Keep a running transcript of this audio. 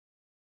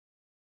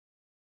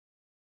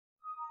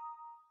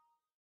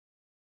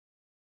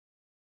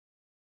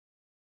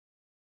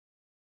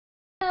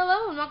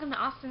and welcome to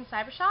Austin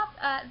Cybershop.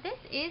 This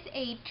is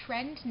a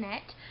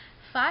TRENDnet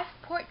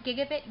 5-port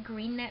Gigabit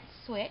GREENnet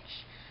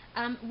switch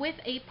with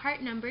a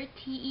part number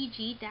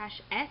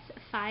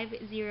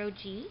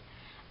TEG-S50G.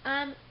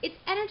 It's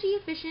energy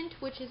efficient,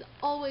 which is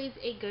always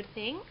a good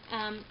thing.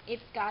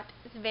 It's got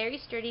this very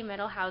sturdy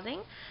metal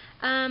housing.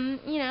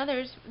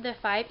 There's the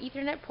 5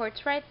 Ethernet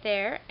ports right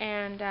there,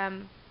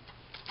 and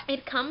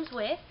it comes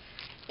with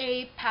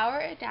a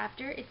power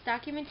adapter, its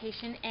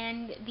documentation,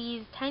 and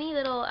these tiny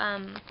little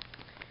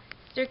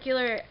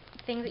circular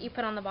things that you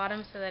put on the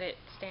bottom so that it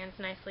stands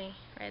nicely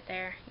right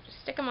there. You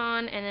just stick them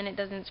on, and then it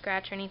doesn't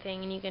scratch or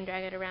anything, and you can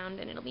drag it around,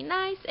 and it'll be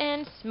nice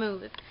and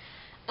smooth.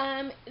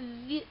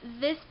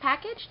 This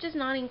package does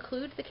not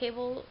include the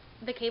cables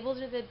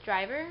or the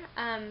driver,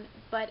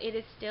 but it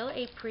is still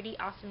a pretty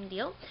awesome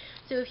deal.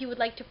 So if you would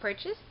like to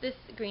purchase this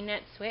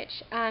GREENnet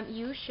switch,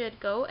 you should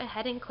go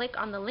ahead and click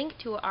on the link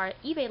to our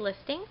eBay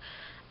listing.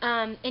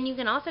 And you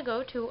can also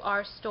go to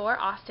our store,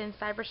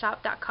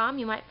 austincybershop.com.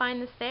 You might find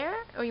this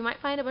there, or you might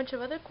find a bunch of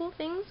other cool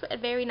things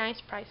at very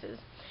nice prices.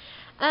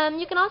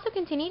 You can also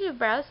continue to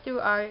browse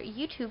through our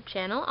YouTube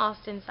channel,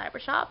 Austin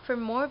Cybershop, for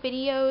more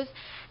videos,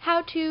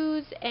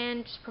 how-tos,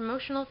 and just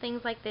promotional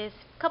things like this.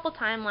 A couple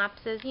time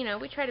lapses.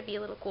 We try to be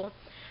a little cool.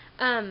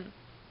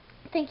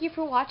 Thank you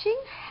for watching.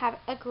 Have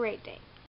a great day.